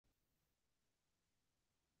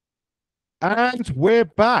And we're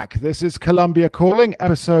back. This is Colombia Calling,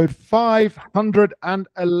 episode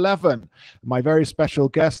 511. My very special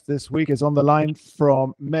guest this week is on the line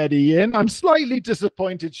from Medellin. I'm slightly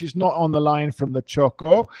disappointed she's not on the line from the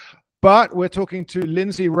Choco, but we're talking to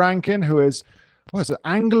Linsey Rankin, who is, well, it's an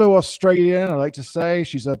Anglo-Australian, I like to say.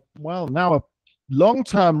 She's now a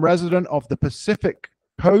long-term resident of the Pacific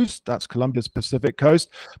Coast. That's Colombia's Pacific Coast,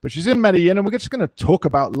 but she's in Medellin, and we're just going to talk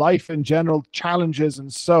about life in general, challenges,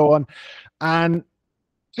 and so on. And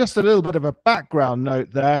just a little bit of a background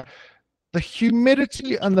note there. The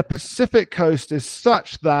humidity on the Pacific Coast is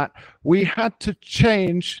such that we had to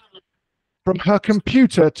change from her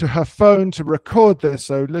computer to her phone to record this.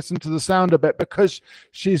 So listen to the sound a bit, because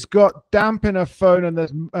she's got damp in her phone and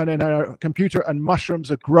in her computer, and mushrooms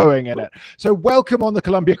are growing in it. So welcome on the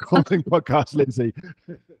Colombia Calling podcast, Linsey.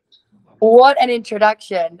 What an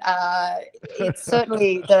introduction. It's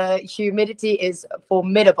certainly, the humidity is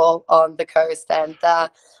formidable on the coast. And I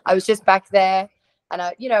was just back there and,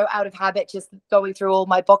 out of habit, just going through all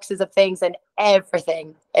my boxes of things, and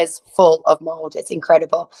everything is full of mold. It's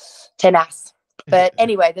incredible. Tenaz. But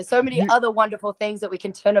anyway, there's so many other wonderful things that we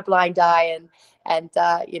can turn a blind eye and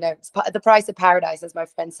it's the price of paradise, as my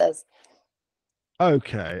friend says.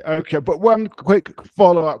 Okay. But one quick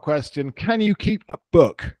follow-up question. Can you keep a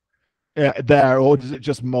book there, or does it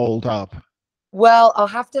just mold up? Well, I'll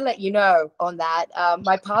have to let you know on that.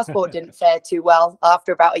 My passport didn't fare too well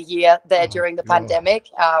after about a year there during the pandemic.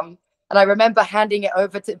 And I remember handing it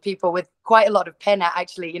over to people with quite a lot of pena,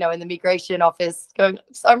 actually, in the migration office, going,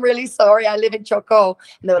 I'm really sorry, I live in Choco.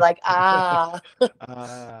 And they were like,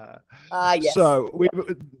 yes. So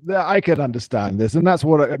I could understand this. And that's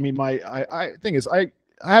what I mean. I think is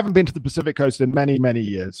I haven't been to the Pacific Coast in many, many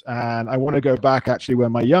years, and I want to go back actually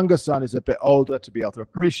when my younger son is a bit older to be able to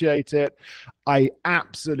appreciate it. I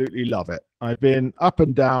absolutely love it. I've been up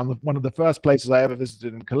and down. One of the first places I ever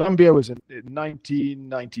visited in Colombia was in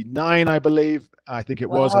 1999, I believe. I think it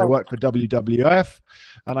was. Wow. I worked for WWF,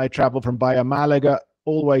 and I traveled from Bahia Malaga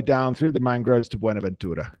all the way down through the mangroves to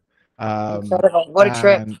Buenaventura. Incredible. What a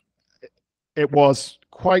trip. It was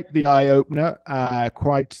quite the eye-opener,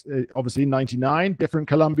 obviously 99, different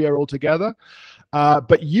Colombia altogether.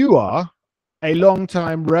 But you are a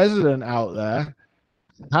long-time resident out there.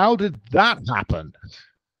 How did that happen?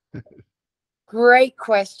 Great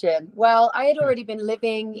question. Well, I had already been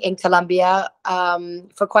living in Colombia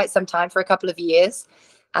for quite some time, for a couple of years,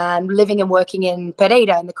 and living and working in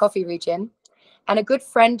Pereira in the coffee region. And a good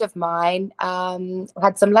friend of mine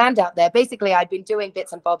had some land out there. Basically, I'd been doing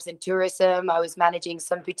bits and bobs in tourism. I was managing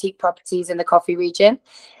some boutique properties in the coffee region.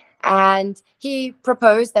 And he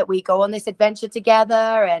proposed that we go on this adventure together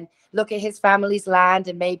and look at his family's land,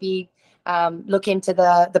 and maybe look into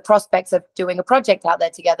the prospects of doing a project out there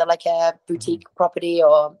together, like a boutique property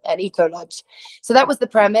or an eco lodge. So that was the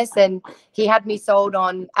premise. And he had me sold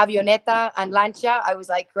on avioneta and lancha. I was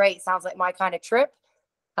like, great, sounds like my kind of trip.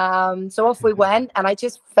 So off we went, and I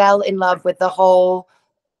just fell in love with the whole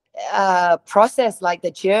process, like the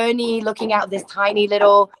journey, looking out this tiny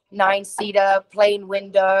little 9-seater plain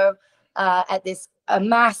window at this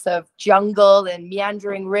mass of jungle and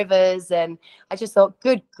meandering rivers. And I just thought,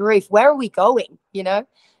 good grief, where are we going?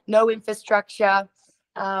 No infrastructure.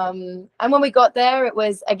 And when we got there, it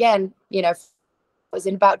was, again, it was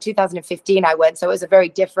in about 2015 I went. So it was a very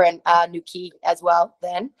different Nuki as well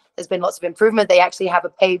then. There's been lots of improvement. They actually have a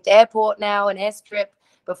paved airport now, an airstrip.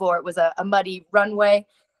 Before it was a muddy runway.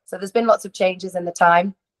 So there's been lots of changes in the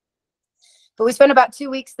time. But we spent about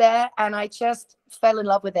 2 weeks there, and I just fell in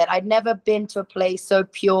love with it. I'd never been to a place so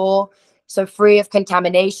pure, so free of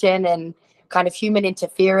contamination and kind of human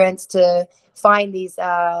interference, to find these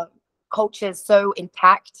cultures so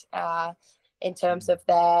intact in terms of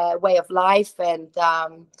their way of life and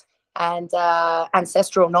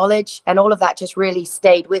ancestral knowledge, and all of that just really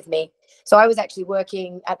stayed with me. So I was actually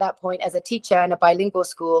working at that point as a teacher in a bilingual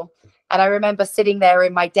school, and I remember sitting there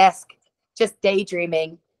in my desk just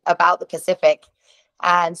daydreaming about the Pacific.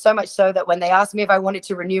 And so much so that when they asked me if I wanted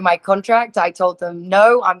to renew my contract, I told them,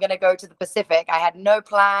 no, I'm going to go to the Pacific. I had no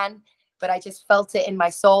plan, but I just felt it in my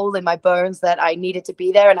soul, in my bones, that I needed to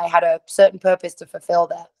be there, and I had a certain purpose to fulfill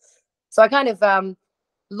there. So I kind of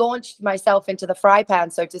launched myself into the fry pan,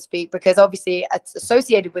 so to speak, because obviously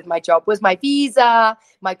associated with my job was my visa,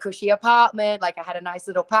 my cushy apartment, like I had a nice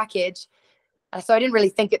little package. So I didn't really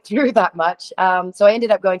think it through that much. So I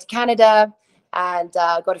ended up going to Canada and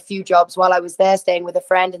got a few jobs while I was there, staying with a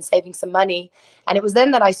friend and saving some money. And it was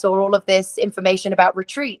then that I saw all of this information about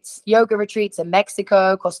retreats, yoga retreats in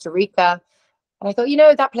Mexico, Costa Rica. And I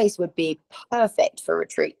thought, that place would be perfect for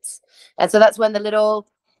retreats. And so that's when the little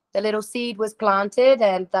seed was planted.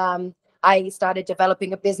 And I started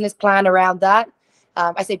developing a business plan around that.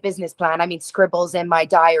 I say business plan, I mean scribbles in my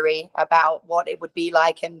diary about what it would be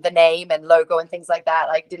like and the name and logo and things like that.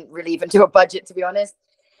 I didn't really even do a budget, to be honest.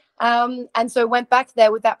 And so went back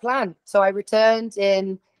there with that plan. So I returned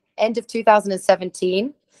in end of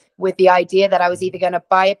 2017 with the idea that I was either going to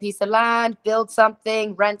buy a piece of land, build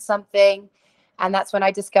something, rent something. And that's when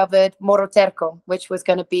I discovered Moroterco, which was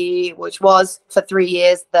for 3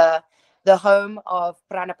 years, the home of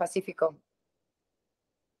Prana Pacifico.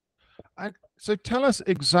 So tell us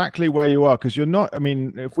exactly where you are, because you're not, I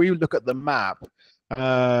mean, if we look at the map,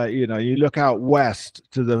 you look out west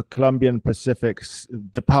to the Colombian Pacific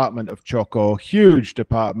department of Choco, huge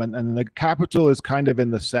department, and the capital is kind of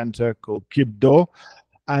in the center called Quibdó.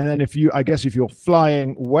 And then if you're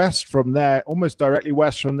flying west from there, almost directly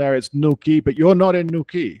west from there, it's Nuquí, but you're not in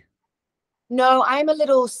Nuquí. No, I'm a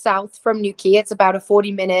little south from Nuquí. It's about a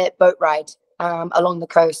 40-minute boat ride along the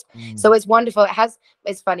coast. So it's wonderful.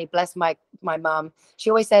 It's funny, bless my mom.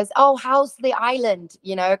 She always says, oh, how's the island?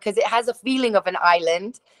 Because it has a feeling of an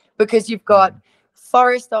island, because you've got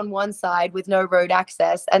forest on one side with no road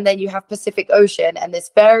access, and then you have Pacific Ocean and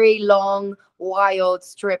this very long, wild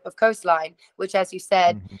strip of coastline, which, as you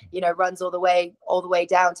said, runs all the way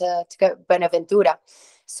down to Buenaventura.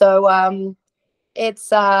 So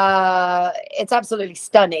it's absolutely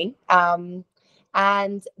stunning.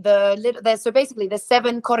 And there's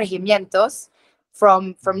 7 corregimientos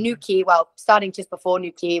from Nuquí, well, starting just before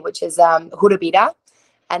Nuquí, which is Jurubira,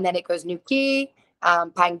 and then it goes Nuquí,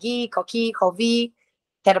 Pangui, Coquí, Joví,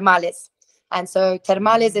 Termales. And so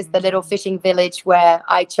Termales is the little fishing village where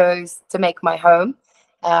I chose to make my home.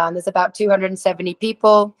 There's about 270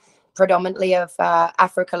 people, predominantly of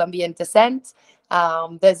Afro-Colombian descent.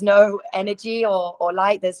 There's no energy or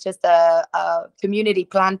light. There's just a community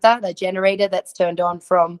planta, the generator that's turned on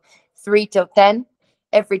from 3 till 10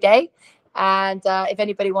 every day. And if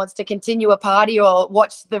anybody wants to continue a party or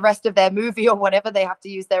watch the rest of their movie or whatever, they have to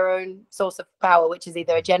use their own source of power, which is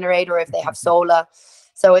either a generator or if they have solar.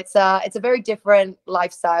 So it's a very different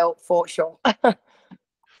lifestyle for sure.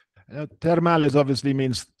 Termales obviously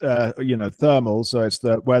means thermal, so it's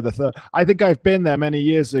I think I've been there many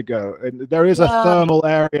years ago, and there is a thermal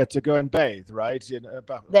area to go and bathe, right?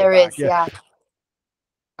 There is, yeah.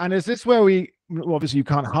 And is this where obviously you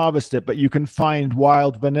can't harvest it, but you can find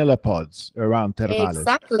wild vanilla pods around Termales?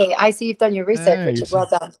 Exactly. I see you've done your research, Richard. Well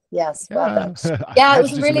done. Yes, well done. Yeah, it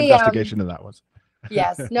was really some investigation of that was.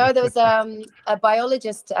 Yes. No, there was a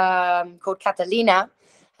biologist called Catalina,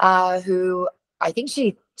 who I think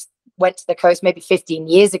she went to the coast maybe 15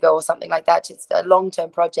 years ago or something like that. It's a long-term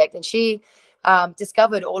project, and she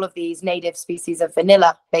discovered all of these native species of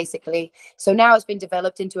vanilla, basically. So now it's been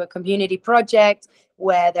developed into a community project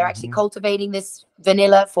where they're actually cultivating this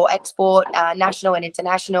vanilla for export, national and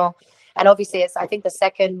international. And obviously, it's, I think, the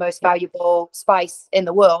second most valuable spice in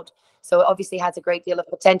the world. So it obviously has a great deal of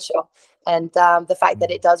potential. And the fact that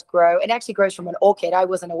it does grow, it actually grows from an orchid. I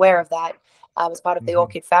wasn't aware of that. I was part of the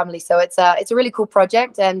orchid family. So it's a really cool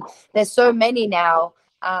project. And there's so many now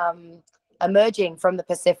emerging from the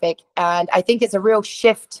Pacific. And I think it's a real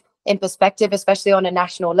shift in perspective, especially on a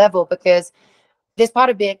national level, because this part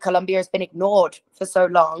of Colombia has been ignored for so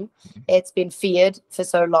long. It's been feared for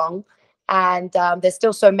so long. And there's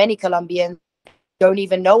still so many Colombians don't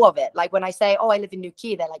even know of it. Like when I say, oh, I live in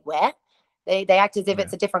Nuquí, they're like, where? They act as if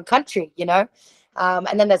it's a different country,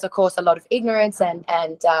 And then there's, of course, a lot of ignorance and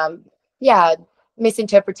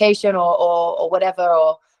misinterpretation or whatever,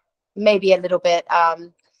 or maybe a little bit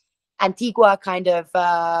Antigua kind of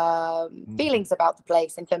feelings about the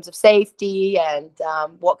place in terms of safety and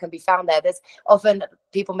what can be found there. There's often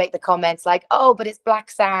people make the comments like, oh, but it's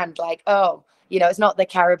black sand. Like, oh, it's not the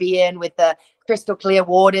Caribbean with the crystal clear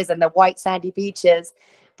waters and the white sandy beaches.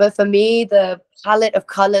 But for me, the palette of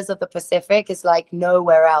colors of the Pacific is like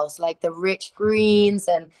nowhere else. Like the rich greens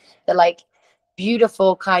and the like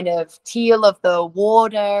beautiful kind of teal of the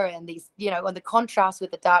water and these, and the contrast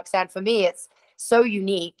with the dark sand. For me, it's so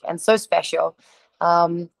unique and so special.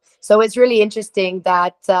 So it's really interesting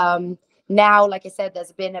that now, like I said,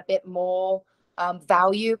 there's been a bit more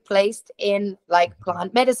value placed in like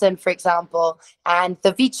plant medicine, for example, and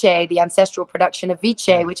the viche, the ancestral production of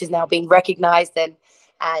viche, which is now being recognized and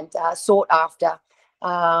sought after.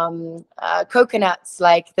 Coconuts,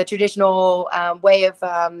 like the traditional way of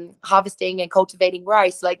harvesting and cultivating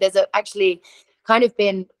rice. Like there's actually kind of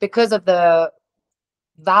been, because of the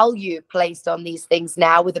value placed on these things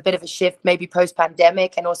now, with a bit of a shift maybe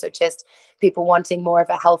post-pandemic, and also just people wanting more of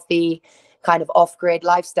a healthy kind of off-grid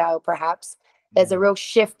lifestyle, perhaps. There's a real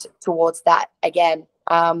shift towards that again.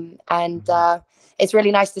 And it's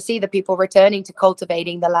really nice to see the people returning to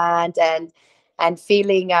cultivating the land and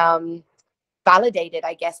feeling validated,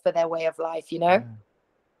 I guess, for their way of life, you know?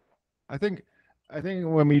 Yeah. I think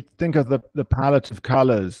when we think of the palette of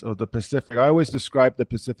colors of the Pacific, I always describe the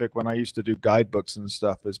Pacific when I used to do guidebooks and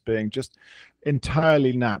stuff as being just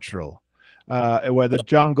entirely natural, where the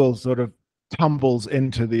jungle sort of tumbles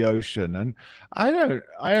into the ocean. And I don't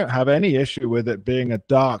have any issue with it being a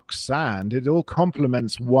dark sand. It all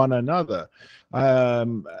complements one another.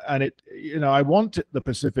 And it, I want the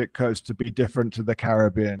Pacific coast to be different to the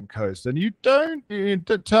Caribbean coast. And you don't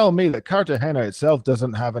tell me that Cartagena itself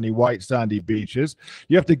doesn't have any white sandy beaches.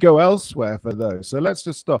 You have to go elsewhere for those. So let's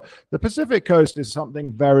just stop. The Pacific coast is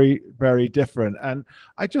something very, very different. And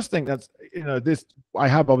I just think that's,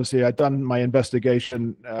 I've done my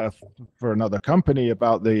investigation for another company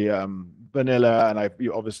about the vanilla, and I've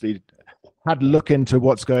obviously had a look into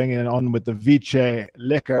what's going on with the Vice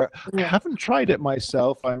liquor. I haven't tried it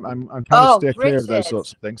myself. I'm trying to steer clear of those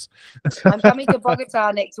sorts of things. I'm coming to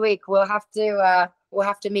Bogota next week. We'll have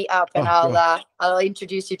to meet up, and I'll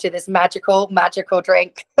introduce you to this magical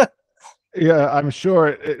drink. Yeah, I'm sure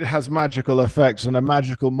it has magical effects and a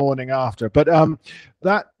magical morning after. But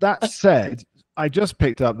that said, I just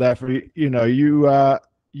picked up there for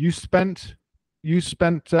you spent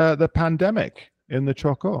the pandemic in the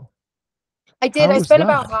Chocó. I did. I spent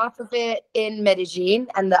about half of it in Medellin,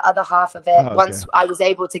 and the other half of it, once I was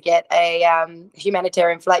able to get a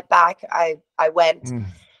humanitarian flight back, I went.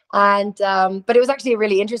 And but it was actually a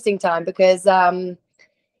really interesting time because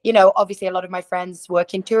obviously a lot of my friends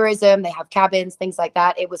work in tourism, they have cabins, things like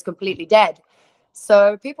that. It was completely dead.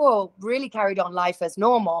 So people really carried on life as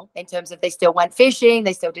normal in terms of they still went fishing,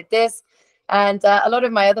 they still did this. And a lot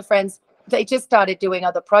of my other friends, they just started doing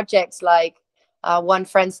other projects. Like one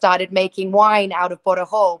friend started making wine out of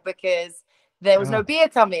bottle because there was no beer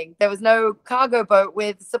coming. There was no cargo boat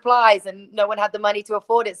with supplies and no one had the money to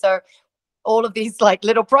afford it. So all of these like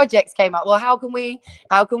little projects came up. Well, how can we,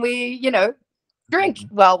 drink?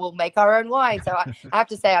 Well, we'll make our own wine. So I have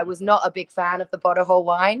to say I was not a big fan of the bottle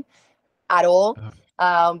wine at all.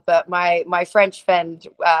 But my French friend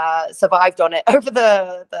survived on it over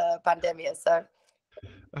the pandemic. So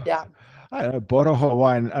yeah. I don't know, bottle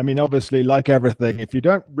wine. I mean, obviously, like everything, if you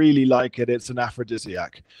don't really like it, it's an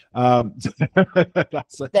aphrodisiac.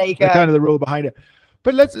 That's there you go. Kind of the rule behind it.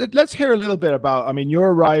 But let's hear a little bit about, I mean,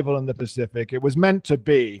 your arrival in the Pacific. It was meant to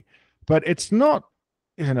be, but it's not.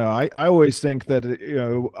 I always think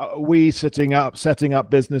that we setting up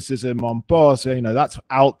businesses in Monpós, that's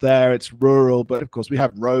out there, it's rural, but of course we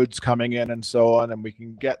have roads coming in and so on, and we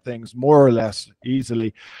can get things more or less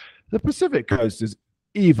easily. The Pacific coast is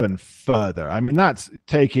even further. I mean, that's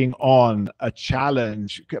taking on a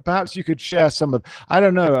challenge. Perhaps you could share some of, I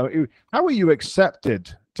don't know, how were you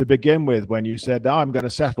accepted to begin with when you said, "Oh, I'm going to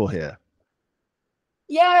settle here"?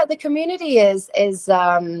 Yeah, the community is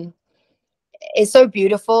so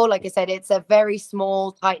beautiful. Like I said, it's a very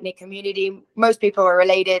small, tight-knit community. Most people are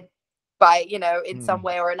related by, in some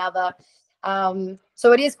way or another.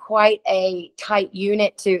 So it is quite a tight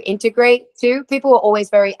unit to integrate to. People are always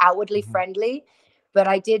very outwardly friendly, but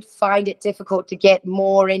I did find it difficult to get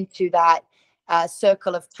more into that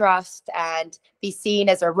circle of trust and be seen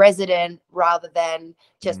as a resident rather than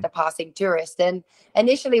just a passing tourist. And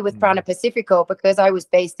initially with Prana Pacifico, because I was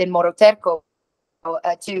based in Moroterco,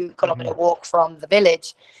 a 2-kilometer walk from the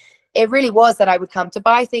village, it really was that I would come to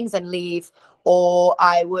buy things and leave, or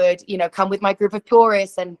I would, come with my group of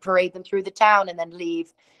tourists and parade them through the town and then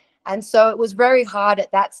leave. And so it was very hard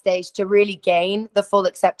at that stage to really gain the full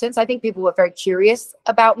acceptance. I think people were very curious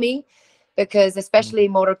about me because especially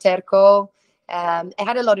Moroterco, it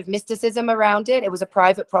had a lot of mysticism around it. It was a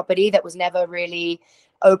private property that was never really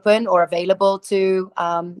open or available to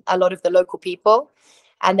a lot of the local people.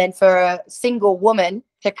 And then for a single woman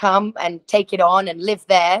to come and take it on and live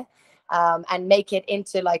there and make it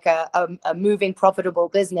into like a moving, profitable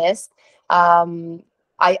business,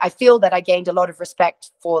 I feel that I gained a lot of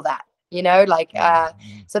respect for that,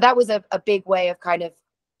 so that was a big way of kind of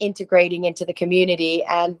integrating into the community.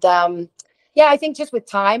 And I think just with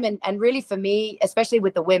time and really for me, especially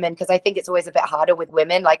with the women, because I think it's always a bit harder with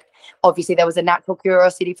women. Like obviously there was a natural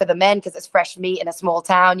curiosity for the men because it's fresh meat in a small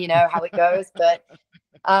town, how it goes. But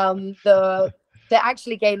to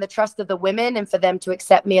actually gain the trust of the women and for them to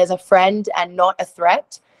accept me as a friend and not a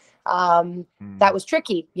threat, that was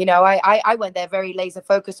tricky. I went there very laser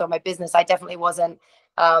focused on my business. I definitely wasn't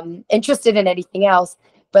interested in anything else.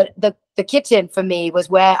 But the kitchen for me was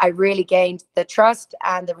where I really gained the trust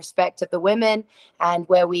and the respect of the women, and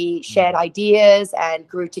where we shared ideas and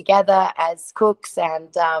grew together as cooks.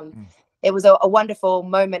 And it was a wonderful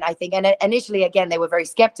moment, I think. And initially, again, they were very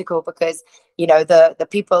skeptical because, you know, the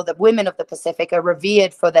people, the women of the Pacific are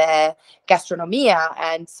revered for their gastronomia.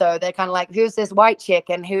 And so they're kind of like, who's this white chick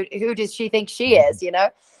and who does she think she is, you know?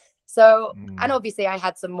 So, and obviously I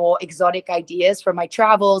had some more exotic ideas from my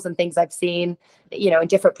travels and things I've seen, you know, in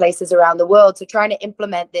different places around the world. So trying to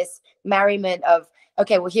implement this merriment of,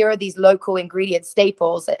 okay, well, here are these local ingredient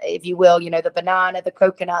staples, if you will, you know, the banana, the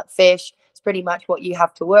coconut, fish, it's pretty much what you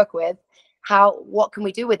have to work with. What can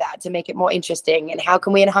we do with that to make it more interesting? And how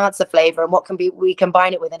can we enhance the flavor? And what can we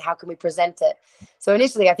combine it with? And how can we present it? So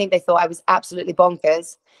initially, I think they thought I was absolutely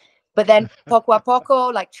bonkers. But then poco a poco,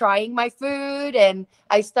 like trying my food, and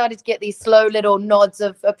I started to get these slow little nods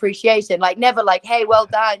of appreciation, like never like, hey, well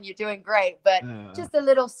done, you're doing great, but just a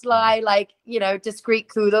little sly, like, you know, discreet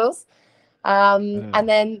kudos. And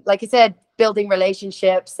then, like I said, building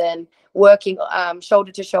relationships and working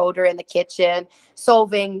shoulder to shoulder in the kitchen,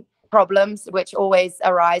 solving problems which always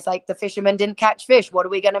arise, like the fisherman didn't catch fish. What are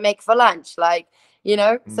we going to make for lunch? Like, you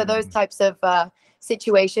know, so those types of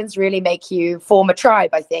situations really make you form a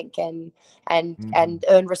tribe, I think, and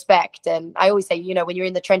earn respect. And I always say, you know, when you're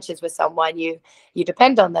in the trenches with someone, you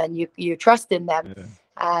depend on them, you trust in them,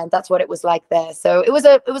 and that's what it was like there. So it was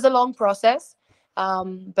a long process,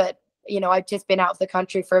 but you know, I'd just been out of the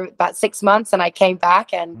country for about 6 months, and I came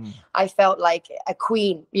back and I felt like a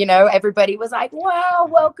queen. You know, everybody was like, wow,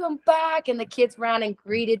 welcome back, and the kids ran and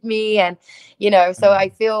greeted me, and you know, so I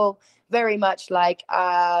feel very much like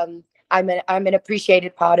I'm an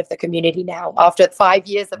appreciated part of the community now. After 5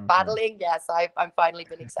 years of battling, yes, I'm finally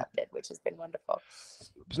been accepted, which has been wonderful.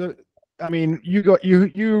 So, I mean,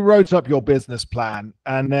 you wrote up your business plan,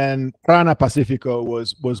 and then Prana Pacifico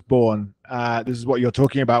was born. This is what you're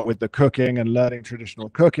talking about with the cooking and learning traditional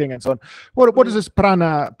cooking and so on. What does this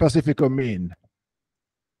Prana Pacifico mean?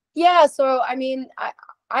 Yeah, so I mean,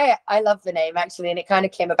 I love the name actually, and it kind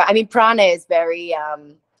of came about. I mean, Prana is very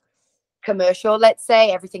commercial, let's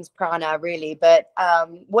say. Everything's prana really, but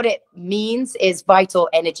what it means is vital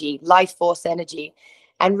energy, life force energy.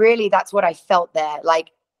 And really that's what I felt there.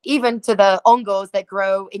 Like, even to the ongos that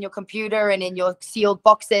grow in your computer and in your sealed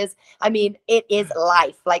boxes, I mean, it is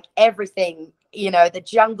life. Like everything, you know, the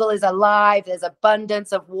jungle is alive, there's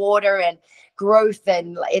abundance of water and growth,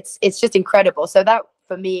 and it's just incredible. So that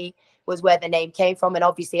for me was where the name came from. And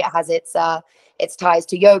obviously it has its ties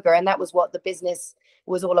to yoga, and that was what the business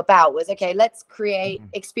was all about. Was, okay, let's create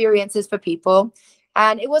experiences for people.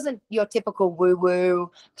 And it wasn't your typical woo-woo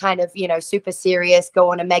kind of, you know, super serious,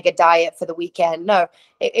 go on a mega diet for the weekend. No,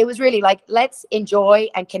 it was really like, let's enjoy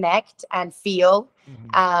and connect and feel.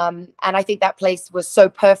 And I think that place was so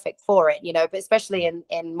perfect for it, you know, but especially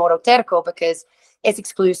in Morro Terco, because it's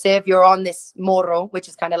exclusive. You're on this morro, which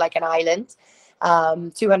is kind of like an island,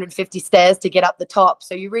 250 stairs to get up the top.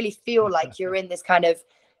 So you really feel like you're in this kind of,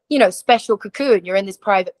 you know, special cocoon. You're in this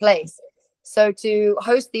private place. So to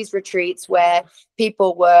host these retreats where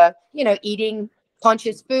people were, you know, eating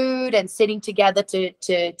conscious food and sitting together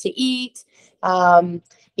to eat,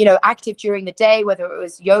 you know, active during the day, whether it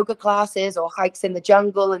was yoga classes or hikes in the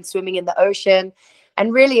jungle and swimming in the ocean.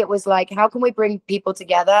 And really it was like, how can we bring people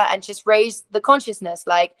together and just raise the consciousness,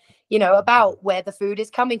 like, you know, about where the food is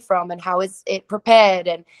coming from and how is it prepared,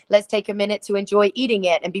 and let's take a minute to enjoy eating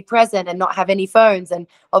it and be present and not have any phones. And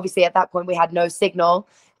obviously at that point we had no signal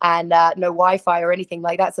and no Wi-Fi or anything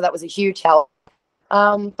like that, so that was a huge help.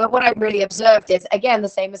 But what I really observed is, again, the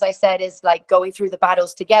same as I said, is like going through the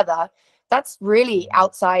battles together. That's really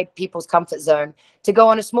outside people's comfort zone. To go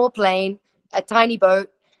on a small plane, a tiny boat,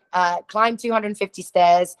 climb 250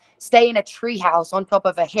 stairs, stay in a treehouse on top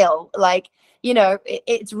of a hill, like, you know,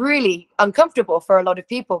 it's really uncomfortable for a lot of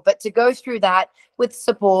people. But to go through that with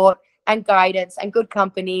support and guidance and good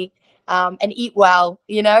company, and eat well,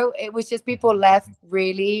 you know, it was just people left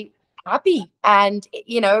really happy and,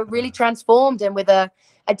 you know, really transformed and with a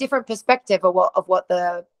different perspective of what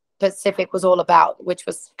the Pacific was all about, which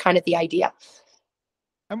was kind of the idea.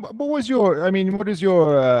 And what was your, I mean, what is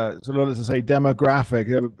your sort of, let's say,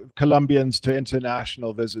 demographic, Colombians to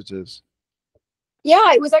international visitors?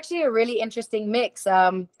 Yeah, it was actually a really interesting mix.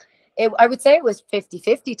 I would say it was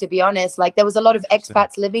 50-50, to be honest. Like, there was a lot of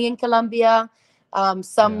expats living in Colombia.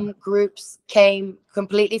 Some groups came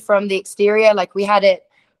completely from the exterior. Like, we had it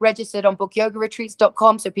registered on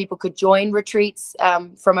bookyogaretreats.com so people could join retreats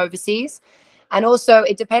from overseas. And also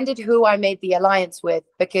it depended who I made the alliance with,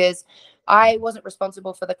 because I wasn't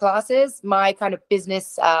responsible for the classes. My kind of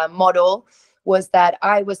business model was that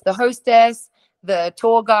I was the hostess, the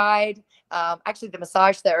tour guide, actually the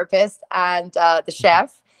massage therapist, and the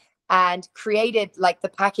chef, and created like the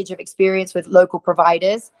package of experience with local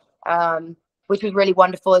providers, which was really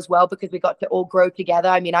wonderful as well, because we got to all grow together.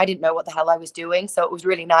 I mean, I didn't know what the hell I was doing, so it was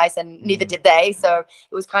really nice, and neither did they. So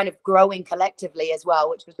it was kind of growing collectively as well,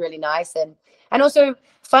 which was really nice. And also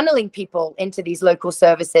funneling people into these local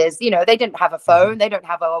services. You know, they didn't have a phone, they don't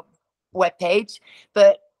have a web page,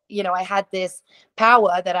 but you know, I had this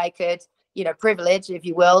power that I could, you know, privilege, if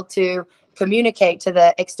you will, to communicate to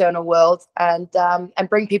the external world and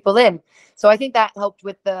bring people in. So I think that helped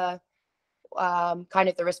with the kind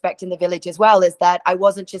of the respect in the village as well, is that I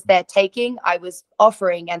wasn't just there taking, I was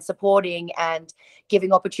offering and supporting and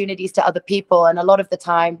giving opportunities to other people. And a lot of the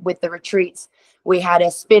time with the retreats, we had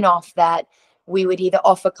a spin-off that we would either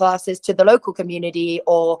offer classes to the local community,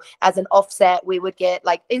 or as an offset, we would get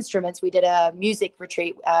like instruments. We did a music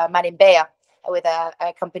retreat, Marimbea, with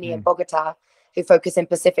a company in Bogota who focus in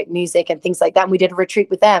Pacific music and things like that. And we did a retreat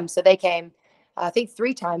with them. So they came, I think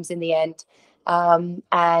 3 times in the end.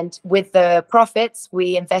 And with the profits,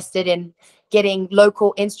 we invested in getting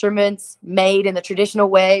local instruments made in the traditional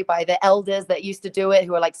way by the elders that used to do it,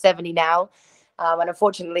 who are like 70 now. And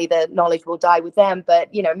unfortunately, the knowledge will die with them.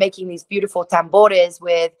 But, you know, making these beautiful tambores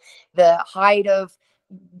with the hide of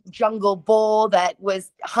jungle boar that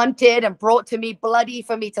was hunted and brought to me bloody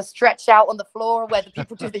for me to stretch out on the floor where the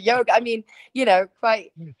people do the yoga. I mean, you know,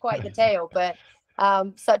 quite the tale, but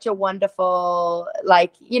such a wonderful,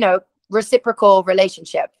 like, you know, reciprocal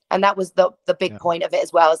relationship. And that was the big point of it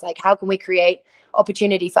as well. It's like, how can we create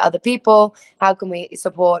opportunity for other people? How can we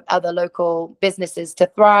support other local businesses to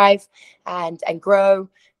thrive and grow?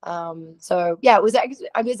 So yeah, it was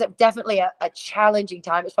definitely a challenging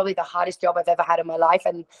time. It's probably the hardest job I've ever had in my life,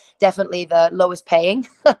 and definitely the lowest paying.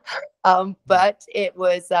 But it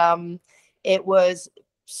was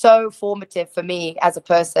so formative for me as a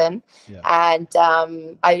person. And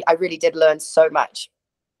I really did learn so much,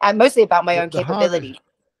 and mostly about my own capability.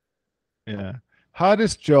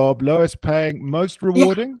 Hardest job, lowest paying, most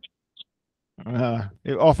rewarding.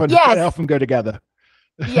 They often go together.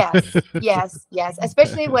 Yes.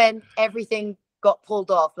 Especially when everything got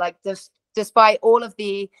pulled off. Like, despite all of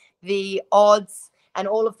the odds and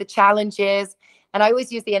all of the challenges. And I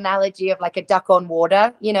always use the analogy of like a duck on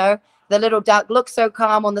water. You know, the little duck looks so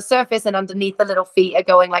calm on the surface, and underneath the little feet are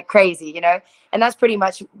going like crazy. You know, and that's pretty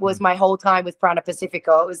much was my whole time with Prana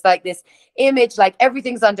Pacifico. It was like this image, like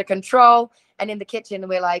everything's under control, and in the kitchen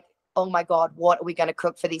we're like, oh my God, what are we going to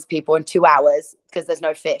cook for these people in 2 hours because there's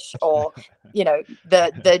no fish, or, you know,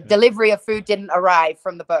 the delivery of food didn't arrive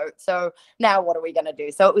from the boat. So now what are we going to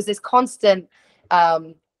do? So it was this constant,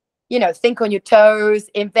 you know, think on your toes,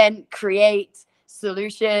 invent, create,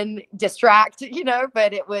 solution, distract, you know,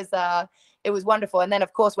 but it was wonderful. And then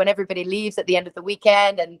of course, when everybody leaves at the end of the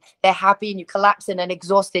weekend and they're happy and you collapse in an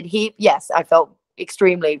exhausted heap, yes, I felt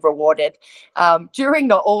extremely rewarded. During,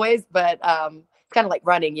 not always, but kind of like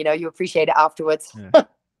running, you know, you appreciate it afterwards.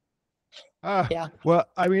 Well,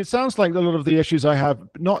 I mean, it sounds like a lot of the issues I have,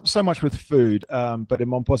 not so much with food, but in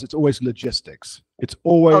Monpos, it's always logistics. It's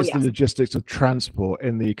always the logistics of transport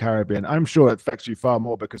in the Caribbean. I'm sure it affects you far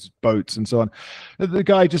more because it's boats and so on. The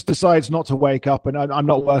guy just decides not to wake up and I'm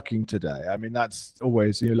not working today. I mean, that's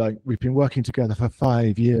always, you're like, we've been working together for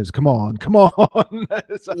 5 years. Come on.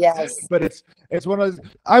 So, yes. But it's one of those,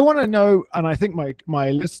 I want to know, and I think my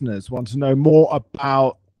listeners want to know more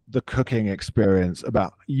about the cooking experience,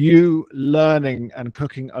 about you learning and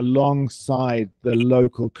cooking alongside the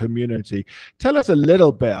local community. Tell us a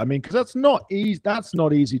little bit. I mean, because that's not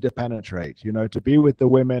easy to penetrate, you know, to be with the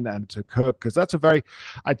women and to cook, because that's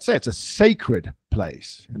I'd say it's a sacred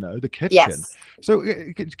place, you know, the kitchen. Yes. So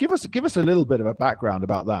give us a little bit of a background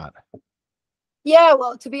about that. Yeah,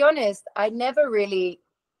 well, to be honest, I never really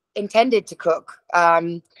intended to cook.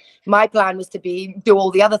 My plan was to do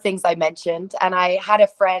all the other things I mentioned. And I had a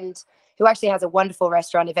friend who actually has a wonderful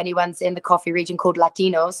restaurant, if anyone's in the coffee region, called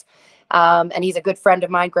Latinos. And he's a good friend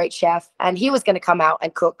of mine, great chef. And he was going to come out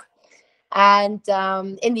and cook. And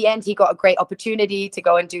in the end, he got a great opportunity to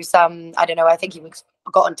go and do some, I don't know, I think he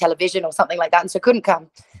got on television or something like that, and so couldn't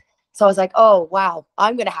come. So I was like, oh, wow,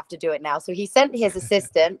 I'm going to have to do it now. So he sent his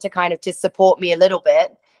assistant to kind of just support me a little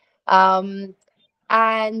bit.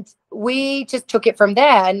 And we just took it from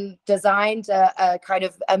there and designed a kind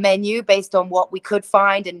of a menu based on what we could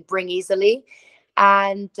find and bring easily.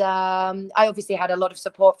 And I obviously had a lot of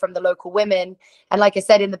support from the local women. And like I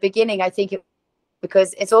said in the beginning, I think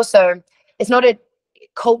because it's not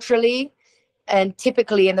culturally and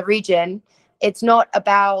typically in the region, it's not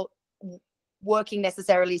about working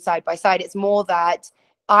necessarily side by side. It's more that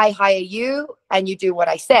I hire you and you do what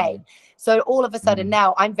I say. So all of a sudden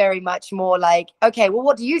now I'm very much more like, okay, well,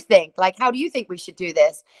 what do you think? Like, how do you think we should do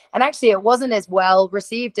this? And actually it wasn't as well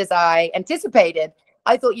received as I anticipated.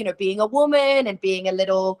 I thought, you know, being a woman and being a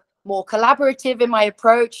little more collaborative in my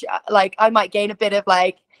approach, like I might gain a bit of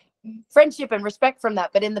like friendship and respect from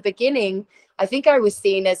that. But in the beginning, I think I was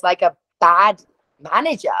seen as like a bad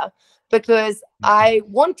manager because I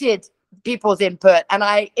wanted people's input and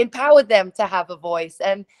I empowered them to have a voice.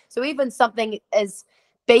 And so even something as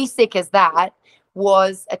basic as that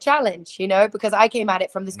was a challenge, you know, because I came at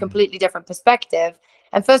it from this completely different perspective.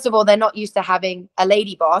 And first of all, they're not used to having a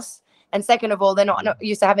lady boss. And second of all, they're not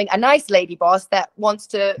used to having a nice lady boss that wants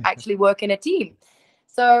to actually work in a team.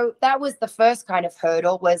 So that was the first kind of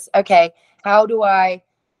hurdle was, okay, how do I,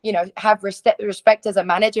 you know, have respect as a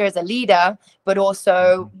manager, as a leader, but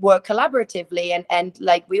also work collaboratively and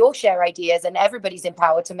like we all share ideas and everybody's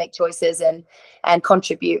empowered to make choices and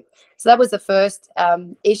contribute. So that was the first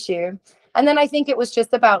issue. And then I think it was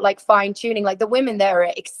just about like fine tuning, like the women there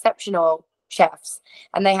are exceptional chefs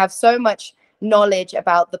and they have so much knowledge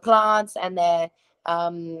about the plants and their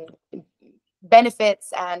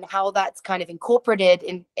benefits and how that's kind of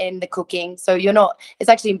incorporated in the cooking. So you're not, it's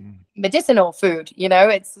actually medicinal food, you know,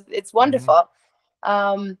 it's wonderful.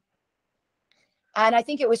 And I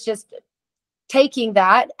think it was just taking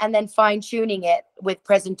that and then fine tuning it with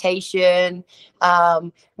presentation,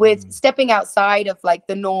 with stepping outside of like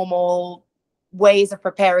the normal ways of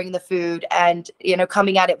preparing the food and, you know,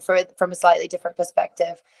 coming at it from a slightly different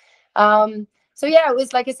perspective. So yeah, it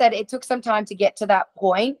was, like I said, it took some time to get to that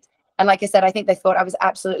point. And like I said, I think they thought I was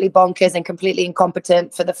absolutely bonkers and completely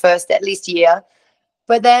incompetent for the first at least year.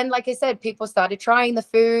 But then, like I said, people started trying the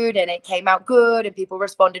food and it came out good and people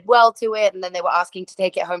responded well to it. And then they were asking to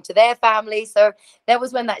take it home to their family. So that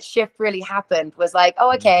was when that shift really happened, was like,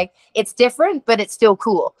 oh, okay, it's different, but it's still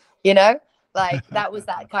cool. You know, like that was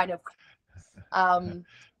that kind of,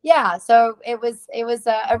 yeah. So it was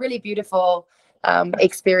a really beautiful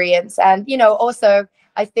experience. And, you know, also,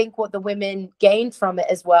 I think what the women gained from it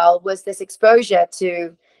as well was this exposure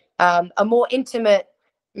to a more intimate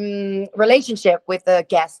relationship with the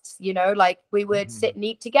guests. You know, like we would sit and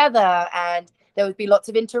eat together and there would be lots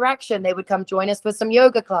of interaction. They would come join us for some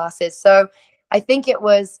yoga classes. So I think it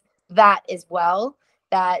was that as well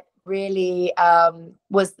that really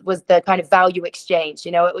was the kind of value exchange.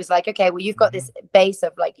 You know, it was like, okay, well, you've got this base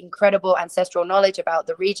of like incredible ancestral knowledge about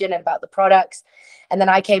the region and about the products, and then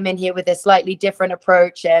I came in here with a slightly different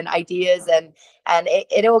approach and ideas, and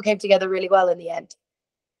it all came together really well in the end.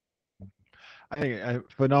 I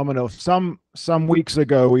think phenomenal. Some weeks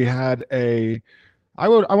ago we had I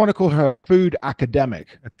want to call her food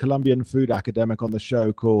academic, a Colombian food academic on the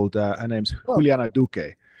show called her name's Juliana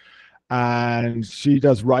Duque. And she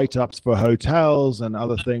does write-ups for hotels and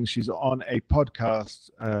other things. She's on a podcast,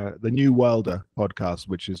 the New Worlder podcast,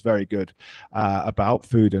 which is very good, about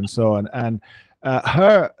food and so on. And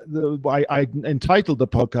I entitled the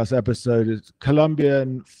podcast episode is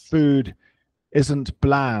 "Colombian Food Isn't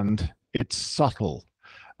Bland, It's Subtle."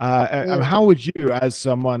 And how would you, as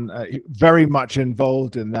someone very much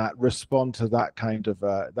involved in that, respond to that kind of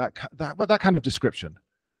that kind of description?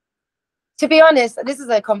 To be honest, this is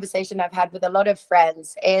a conversation I've had with a lot of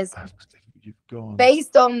friends, is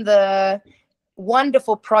based on the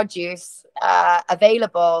wonderful produce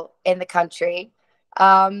available in the country.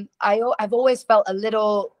 I've always felt a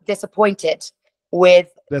little disappointed with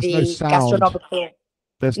the gastronomical.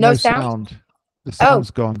 There's no sound. The sound's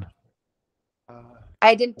gone.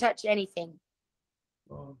 I didn't touch anything.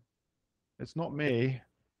 Well, it's not me.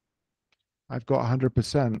 I've got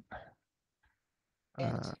 100%.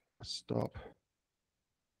 Stop.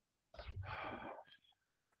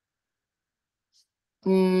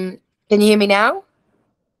 Can you hear me now?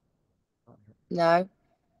 No.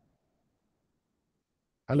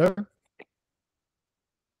 Hello?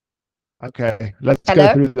 Okay, let's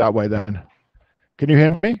go through that way then. Can you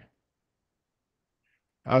hear me?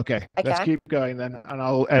 Okay, let's keep going then, and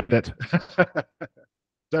I'll edit.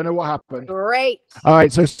 Don't know what happened. Great. All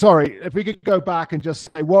right, so sorry, if we could go back and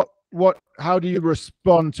just say how do you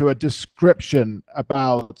respond to a description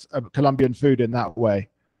about Colombian food in that way?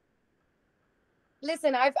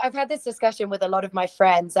 Listen, I've had this discussion with a lot of my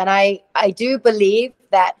friends, and I do believe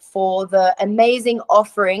that for the amazing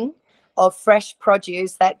offering of fresh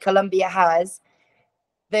produce that Colombia has,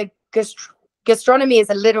 the gastronomy is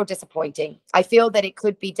a little disappointing. I feel that it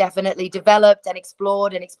could be definitely developed and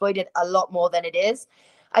explored and exploited a lot more than it is.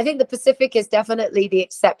 I think the Pacific is definitely the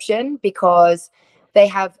exception because they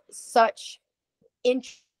have such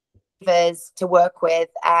flavors to work with.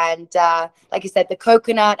 And like I said, the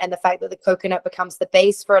coconut and the fact that the coconut becomes the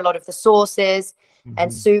base for a lot of the sauces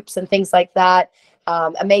and soups and things like that.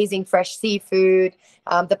 Amazing fresh seafood,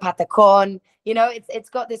 the patacon, you know, it's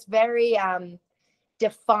got this very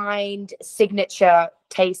defined signature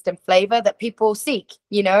taste and flavor that people seek,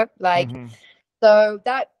 you know, like, so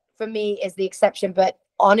that for me is the exception. But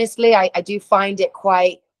honestly, I do find it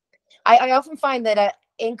quite, I often find that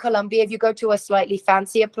in Colombia, if you go to a slightly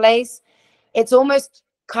fancier place, it's almost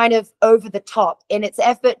kind of over the top in its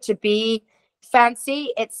effort to be fancy.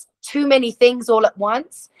 It's too many things all at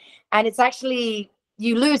once. And it's actually,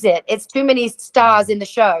 you lose it. It's too many stars in the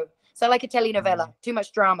show. So like a telenovela, too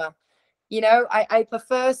much drama. You know, I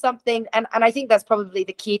prefer something, and I think that's probably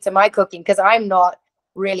the key to my cooking, because I'm not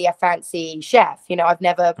really a fancy chef. You know, I've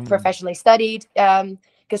never professionally studied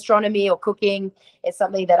gastronomy or cooking. It's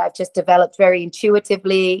something that I've just developed very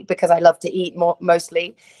intuitively because I love to eat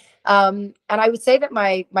mostly. And I would say that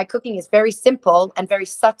my cooking is very simple and very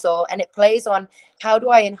subtle, and it plays on how do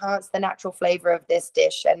I enhance the natural flavor of this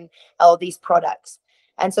dish and all these products.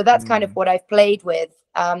 And so that's kind of what I've played with.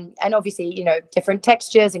 And obviously, you know, different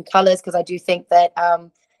textures and colors, because I do think that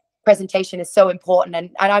presentation is so important.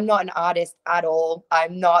 And I'm not an artist at all.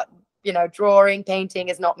 I'm not, you know, drawing, painting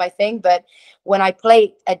is not my thing. But when I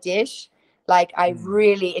plate a dish, like I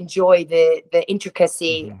really enjoy the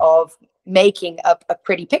intricacy of making a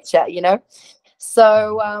pretty picture, you know.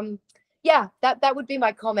 So yeah, that would be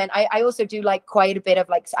my comment. I also do like quite a bit of,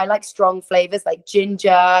 like, I like strong flavors like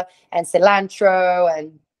ginger and cilantro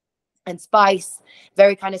and spice,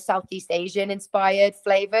 very kind of Southeast Asian inspired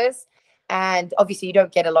flavors. And obviously you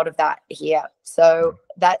don't get a lot of that here. So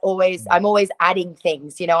that always, I'm always adding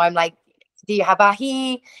things, you know. I'm like, do you have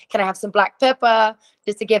ají? Can I have some black pepper?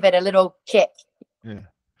 Just to give it a little kick. Yeah.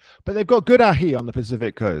 But they've got good ají on the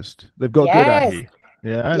Pacific coast. They've got good Yes. ají.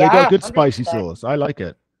 Yeah. Yeah, They've got good 100%. spicy sauce. I like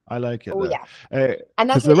it. I like it. Oh, There. yeah. And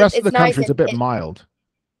that's Because the rest of it's the country nice. is a bit mild.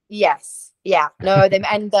 Yes. Yeah. No,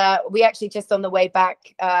 and we actually just on the way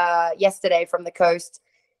back yesterday from the coast,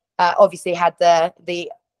 obviously had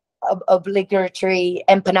the obligatory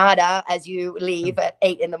empanada as you leave at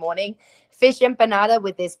 8 a.m. Fish empanada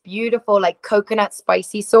with this beautiful like coconut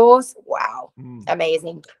spicy sauce. Wow.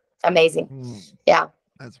 Amazing. Yeah.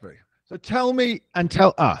 That's very. So tell me and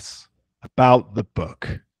tell us about the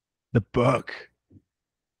book. The book.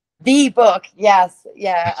 Yes.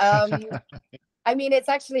 Yeah. I mean, it's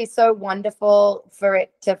actually so wonderful for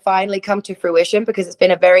it to finally come to fruition, because it's been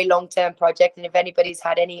a very long-term project. And if anybody's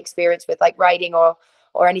had any experience with like writing or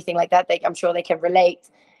anything like that, I'm sure they can relate.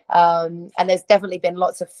 And there's definitely been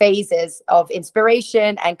lots of phases of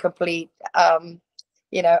inspiration and complete,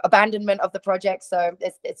 you know, abandonment of the project. So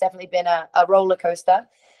it's definitely been a roller coaster.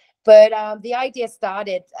 But the idea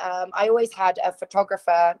started, I always had a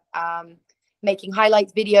photographer making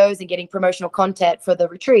highlights videos and getting promotional content for the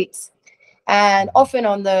retreats. And often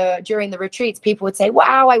during the retreats, people would say,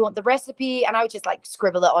 wow, I want the recipe. And I would just like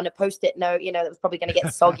scribble it on a Post-it note, you know, that was probably going to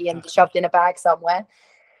get soggy and shoved in a bag somewhere.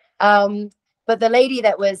 But the lady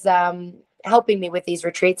that was helping me with these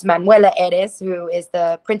retreats, Manuela Eres, who is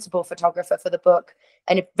the principal photographer for the book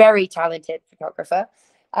and a very talented photographer,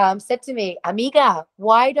 said to me, Amiga,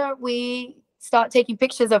 why don't we start taking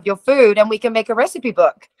pictures of your food and we can make a recipe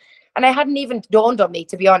book? And it hadn't even dawned on me,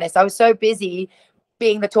 to be honest. I was so busy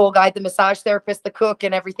being the tour guide, the massage therapist, the cook,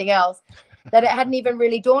 and everything else, that it hadn't even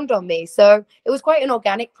really dawned on me. So it was quite an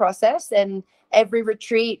organic process. And every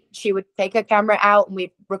retreat, she would take her camera out and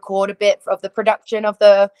we'd record a bit of the production of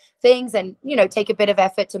the things and, you know, take a bit of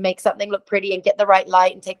effort to make something look pretty and get the right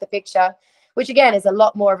light and take the picture, which again is a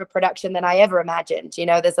lot more of a production than I ever imagined. You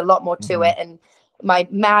know, there's a lot more to it. And my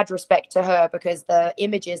mad respect to her, because the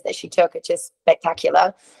images that she took are just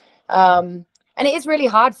spectacular. And it is really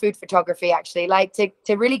hard, food photography, actually, like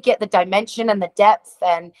to really get the dimension and the depth,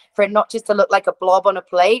 and for it not just to look like a blob on a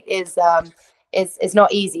plate is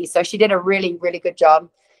not easy. So she did a really, really good job.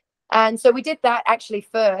 And so we did that actually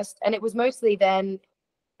first. And it was mostly then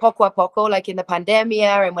poco a poco, like in the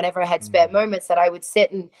pandemia and whenever I had spare moments, that I would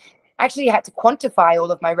sit and actually had to quantify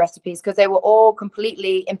all of my recipes, because they were all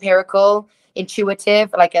completely empirical,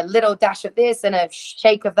 intuitive, like a little dash of this and a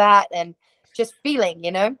shake of that, and just feeling,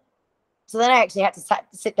 you know. So then I actually had to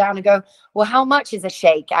sit down and go, well, how much is a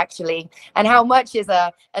shake actually? And how much is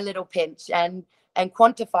a little pinch, and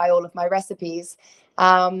quantify all of my recipes.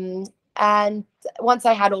 And once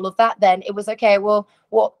I had all of that, then it was, okay, well,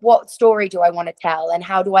 what story do I want to tell? And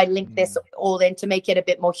how do I link this all in to make it a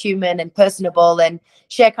bit more human and personable, and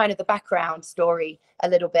share kind of the background story a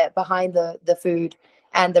little bit behind the food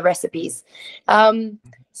and the recipes.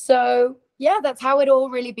 So yeah, that's how it all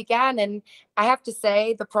really began. And I have to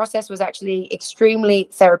say the process was actually extremely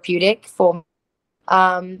therapeutic for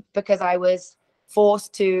me, because I was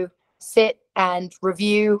forced to sit and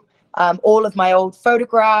review all of my old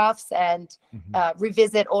photographs and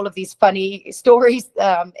revisit all of these funny stories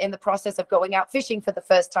in the process of going out fishing for the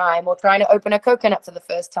first time, or trying to open a coconut for the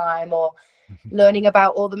first time, or learning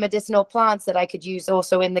about all the medicinal plants that I could use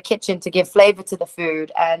also in the kitchen to give flavor to the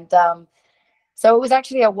food. And so it was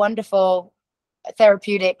actually a wonderful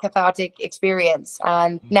therapeutic, cathartic experience.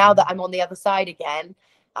 And now that I'm on the other side again,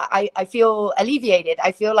 I feel alleviated.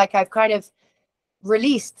 I feel like I've kind of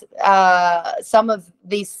released some of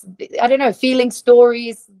these, I don't know, feeling,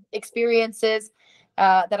 stories, experiences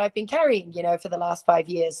that I've been carrying, you know, for the last 5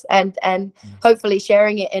 years, and hopefully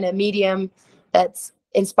sharing it in a medium that's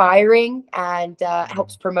inspiring and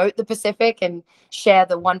helps promote the Pacific and share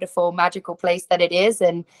the wonderful, magical place that it is,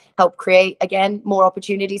 and help create, again, more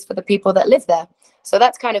opportunities for the people that live there. So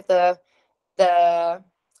that's kind of the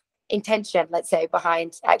intention, let's say,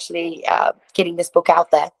 behind actually getting this book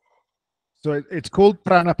out there. So it's called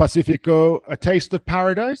Prana Pacifico, A Taste of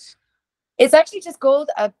Paradise? It's actually just called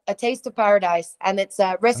a Taste of Paradise, and it's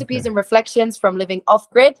recipes and reflections from living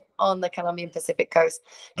off-grid on the Colombian Pacific coast.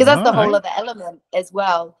 Because that's the whole other element as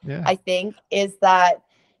well, I think, is that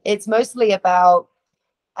it's mostly about,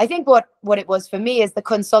 I think what it was for me is the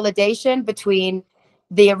consolidation between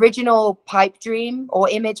the original pipe dream or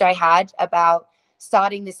image I had about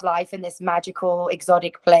starting this life in this magical,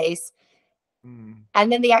 exotic place,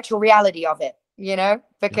 and then the actual reality of it, you know,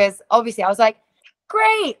 because obviously I was like,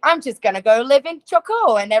 great, I'm just going to go live in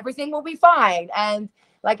Choco and everything will be fine. And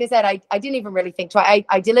like I said, I didn't even really think twice.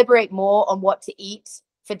 I deliberate more on what to eat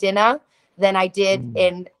for dinner than I did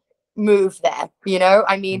in move there, you know.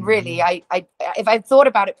 I mean, really, I if I thought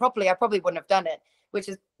about it properly, I probably wouldn't have done it, which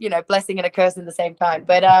is, you know, blessing and a curse in the same time.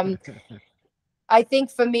 But I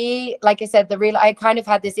think for me, like I said, I kind of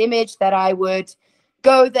had this image that I would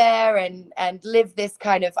go there and live this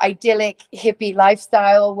kind of idyllic hippie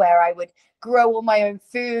lifestyle where I would grow all my own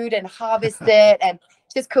food and harvest it and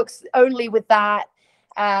just cook only with that.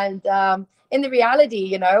 And in the reality,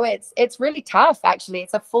 you know, it's really tough, actually.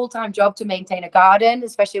 It's a full-time job to maintain a garden,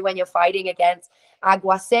 especially when you're fighting against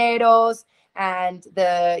aguaceros and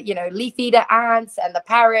the, you know, leaf eater ants and the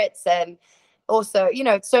parrots, and also, you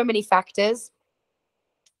know, so many factors.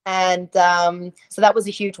 And so that was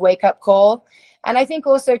a huge wake-up call. And I think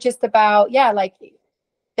also just about, like,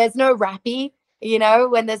 there's no rappy, you know,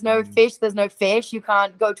 when there's no fish, there's no fish. You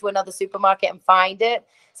can't go to another supermarket and find it.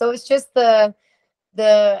 So it's just the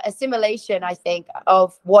assimilation, I think,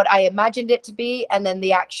 of what I imagined it to be and then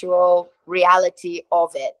the actual reality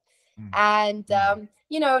of it. And,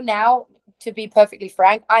 you know, now, to be perfectly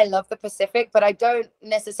frank, I love the Pacific, but I don't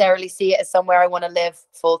necessarily see it as somewhere I want to live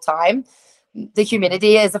full time. The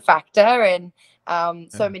humidity is a factor, and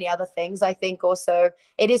so many other things. I think also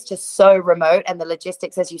it is just so remote, and the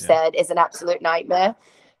logistics, as you said, is an absolute nightmare.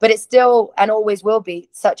 But it's still, and always will be,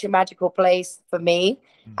 such a magical place for me.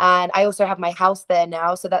 And I also have my house there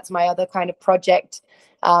now, so that's my other kind of project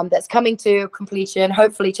that's coming to completion,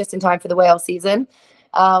 hopefully just in time for the whale season.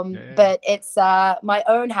 But it's my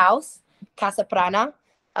own house, Casa Prana.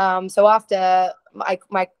 So after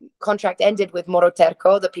my contract ended with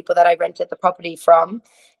Moroterco, the people that I rented the property from,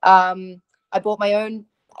 I bought my own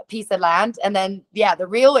piece of land, and then the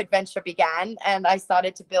real adventure began, and I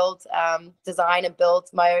started to build, design and build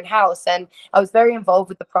my own house. And I was very involved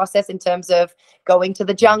with the process in terms of going to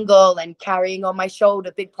the jungle and carrying on my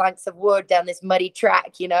shoulder big planks of wood down this muddy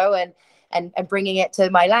track, you know, and bringing it to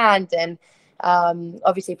my land, and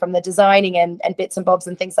obviously from the designing and bits and bobs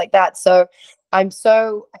and things like that. So I'm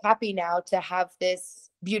so happy now to have this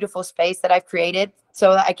beautiful space that I've created,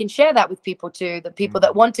 so that I can share that with people too, the people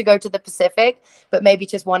that want to go to the Pacific, but maybe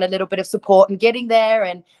just want a little bit of support in getting there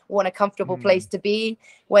and want a comfortable place to be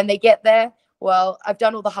when they get there. Well, I've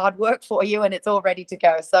done all the hard work for you, and it's all ready to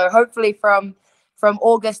go. So hopefully from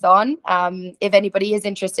August on, if anybody is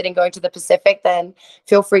interested in going to the Pacific, then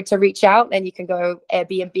feel free to reach out, and you can go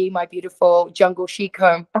Airbnb my beautiful jungle chic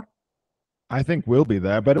home. I think we'll be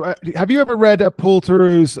there. But have you ever read Paul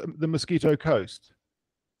Theroux's The Mosquito Coast?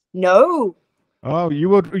 No. Oh,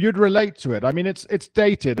 you'd relate to it. I mean, it's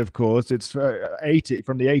dated, of course. It's from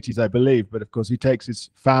the 80s, I believe. But of course, he takes his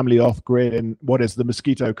family off grid in what is the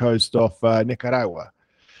Mosquito Coast of Nicaragua.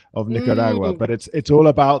 But it's all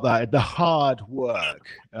about that, the hard work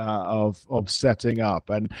of setting up.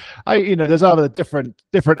 And there's other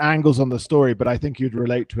different angles on the story, but I think you'd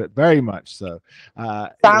relate to it very much. So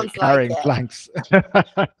sounds carrying like it. planks.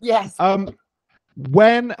 Yes.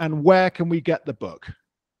 When and where can we get the book?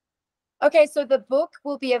 Okay, so the book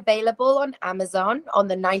will be available on Amazon on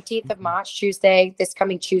the 19th of March, this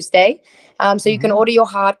coming Tuesday. So you can order your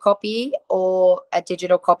hard copy or a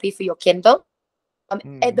digital copy for your Kindle.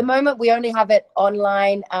 At the moment, we only have it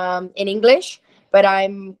online in English, but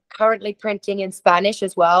I'm currently printing in Spanish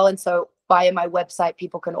as well. And so via my website,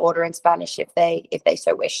 people can order in Spanish if they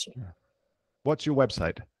so wish. What's your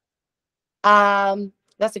website?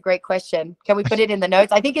 That's a great question. Can we put it in the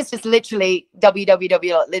notes? I think it's just literally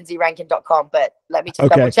www.linseyrankin.com, but let me just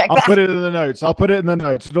double check that. I'll put it in the notes. I'll put it in the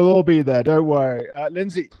notes. It'll all be there. Don't worry.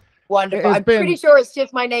 Linsey. Wonderful. I'm pretty sure it's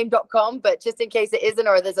just my name.com, but just in case it isn't,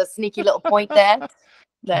 or there's a sneaky little point there,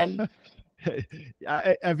 then.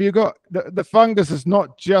 Have you got the fungus has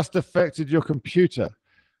not just affected your computer?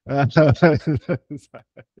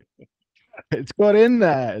 It's got in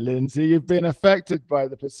there, Linsey. You've been affected by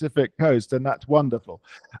the Pacific coast, and that's wonderful.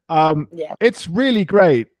 Yeah. It's really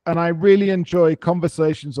great, and I really enjoy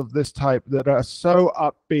conversations of this type that are so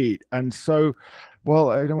upbeat and so, well,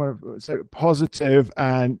 I don't want to say positive,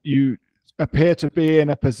 and you appear to be in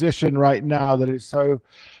a position right now that is so,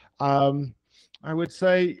 I would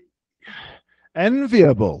say,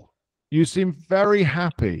 enviable. You seem very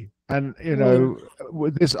happy. And, you know,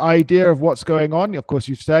 with this idea of what's going on, of course,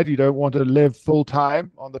 you've said you don't want to live full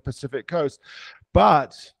time on the Pacific coast,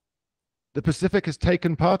 but the Pacific has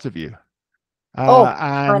taken part of you.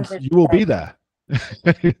 And 100%. You will be there.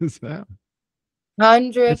 100%.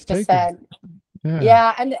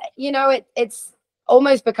 Yeah. And, you know, it's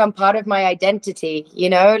almost become part of my identity, you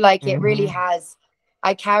know, like it really has.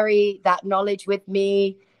 I carry that knowledge with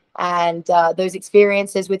me and those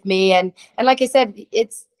experiences with me. And like I said,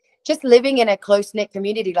 it's just living in a close-knit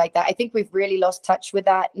community like that. I think we've really lost touch with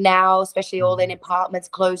that now, especially all in apartments,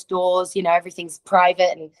 closed doors, you know, everything's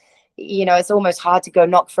private, and, you know, it's almost hard to go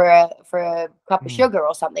knock for a cup of sugar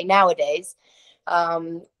or something nowadays.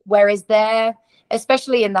 Whereas there,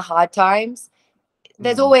 especially in the hard times,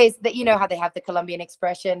 there's always that, you know, how they have the Colombian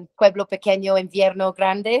expression, pueblo pequeño, infierno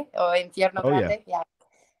grande, or infierno grande. Yeah.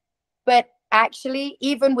 But actually,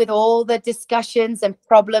 even with all the discussions and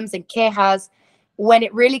problems and quejas, when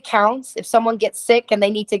it really counts, if someone gets sick and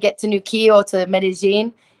they need to get to Nuquí or to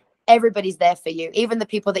Medellin, everybody's there for you, even the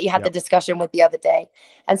people that you had the discussion with the other day.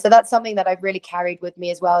 And so that's something that I've really carried with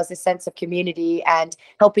me as well, as a sense of community and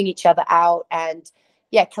helping each other out and,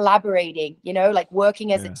 collaborating, you know, like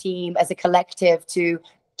working as a team, as a collective to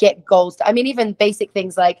get goals. I mean, even basic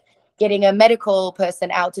things like getting a medical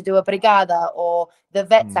person out to do a brigada or the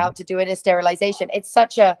vets out to do a sterilization. It's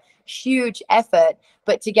such a huge effort,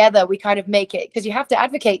 but together we kind of make it, because you have to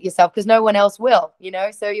advocate yourself because no one else will, you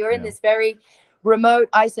know. So you're in this very remote,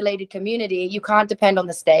 isolated community. You can't depend on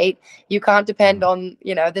the state. You can't depend on,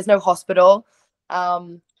 you know, there's no hospital.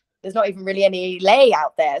 There's not even really any lay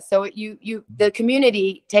out there. So the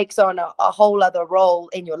community takes on a whole other role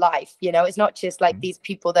in your life. You know, it's not just like these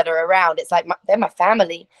people that are around. It's like they're my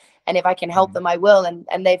family. And if I can help them, I will. And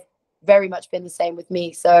they've very much been the same with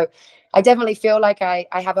me. So I definitely feel like I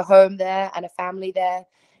have a home there and a family there.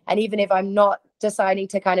 And even if I'm not deciding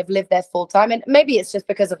to kind of live there full time, and maybe it's just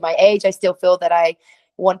because of my age, I still feel that I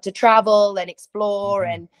want to travel and explore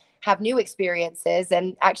and have new experiences.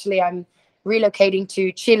 And actually, I'm relocating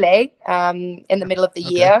to Chile in the middle of the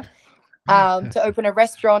year to open a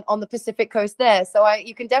restaurant on the Pacific coast there. So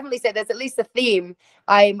you can definitely say there's at least a theme.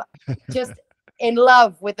 I'm just in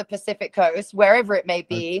love with the Pacific coast, wherever it may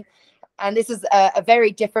be. And this is a very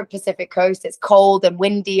different Pacific coast. It's cold and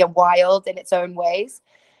windy and wild in its own ways.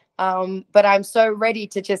 But I'm so ready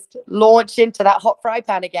to just launch into that hot fry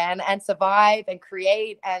pan again and survive and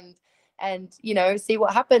create and you know, see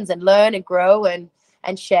what happens and learn and grow and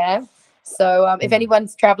share. So if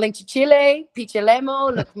anyone's traveling to Chile,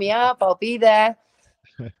 Pichilimeu, look me up. I'll be there.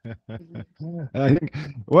 I think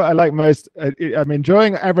what I like most, I'm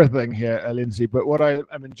enjoying everything here, Linsey, but what I'm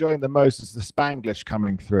enjoying the most is the Spanglish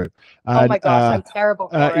coming through. Oh my gosh, I'm terrible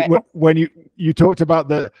for it. When you talked about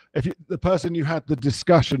the person you had the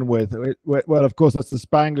discussion with, well, of course that's the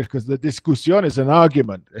Spanglish, because the discusión is an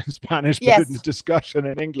argument in Spanish, but it's discussion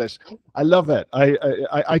in English. I love it.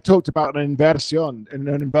 I talked about an inversion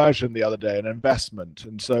the other day, an investment,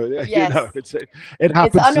 and so you know it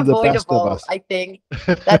happens to the best of us. I think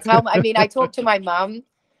that's how. I mean, I talked to my mom,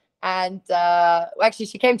 and actually,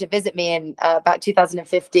 she came to visit me in about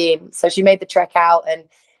 2015. So she made the trek out, and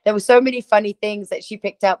there were so many funny things that she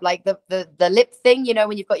picked up, like the lip thing. You know,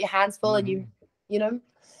 when you've got your hands full and you know.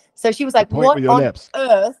 So she was like, "What on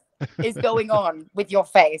earth is going on with your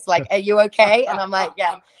face? Like, are you okay?" And I'm like,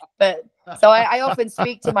 "Yeah." But so I often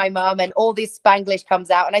speak to my mom, and all this Spanglish comes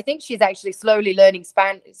out, and I think she's actually slowly learning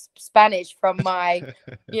Spanish from my,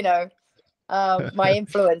 you know. My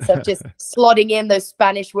influence of just slotting in those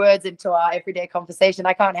Spanish words into our everyday conversation.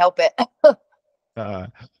 I can't help it.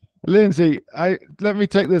 Linsey, let me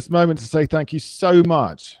take this moment to say thank you so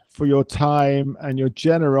much for your time and your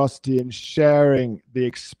generosity in sharing the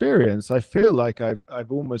experience. I feel like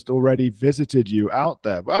I've almost already visited you out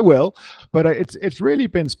there. I will, but it's really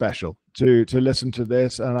been special to listen to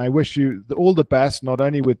this, and I wish you all the best, not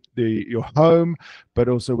only with your home, but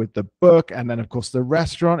also with the book, and then of course the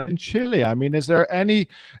restaurant in Chile. I mean, is there any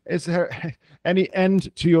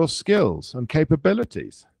end to your skills and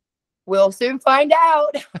capabilities? We'll soon find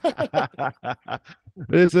out.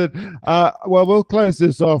 Listen, well, we'll close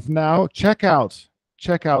this off now. Check out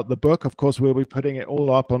the book. Of course, we'll be putting it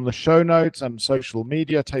all up on the show notes and social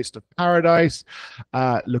media. Taste of Paradise.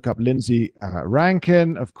 Look up Linsey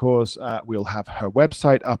Rankin. Of course, we'll have her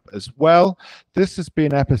website up as well. This has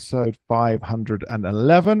been episode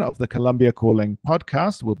 511 of the Colombia Calling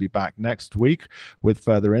podcast. We'll be back next week with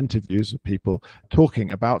further interviews of people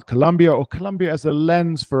talking about Colombia, or Colombia as a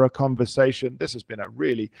lens for a conversation. This has been a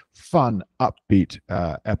really fun, upbeat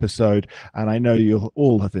episode, and I know you'll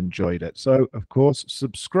all have enjoyed it. So, of course,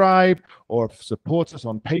 subscribe or support us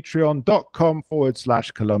on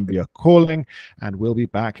patreon.com/Colombia Calling, and we'll be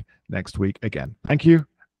back next week again. Thank you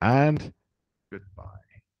and goodbye.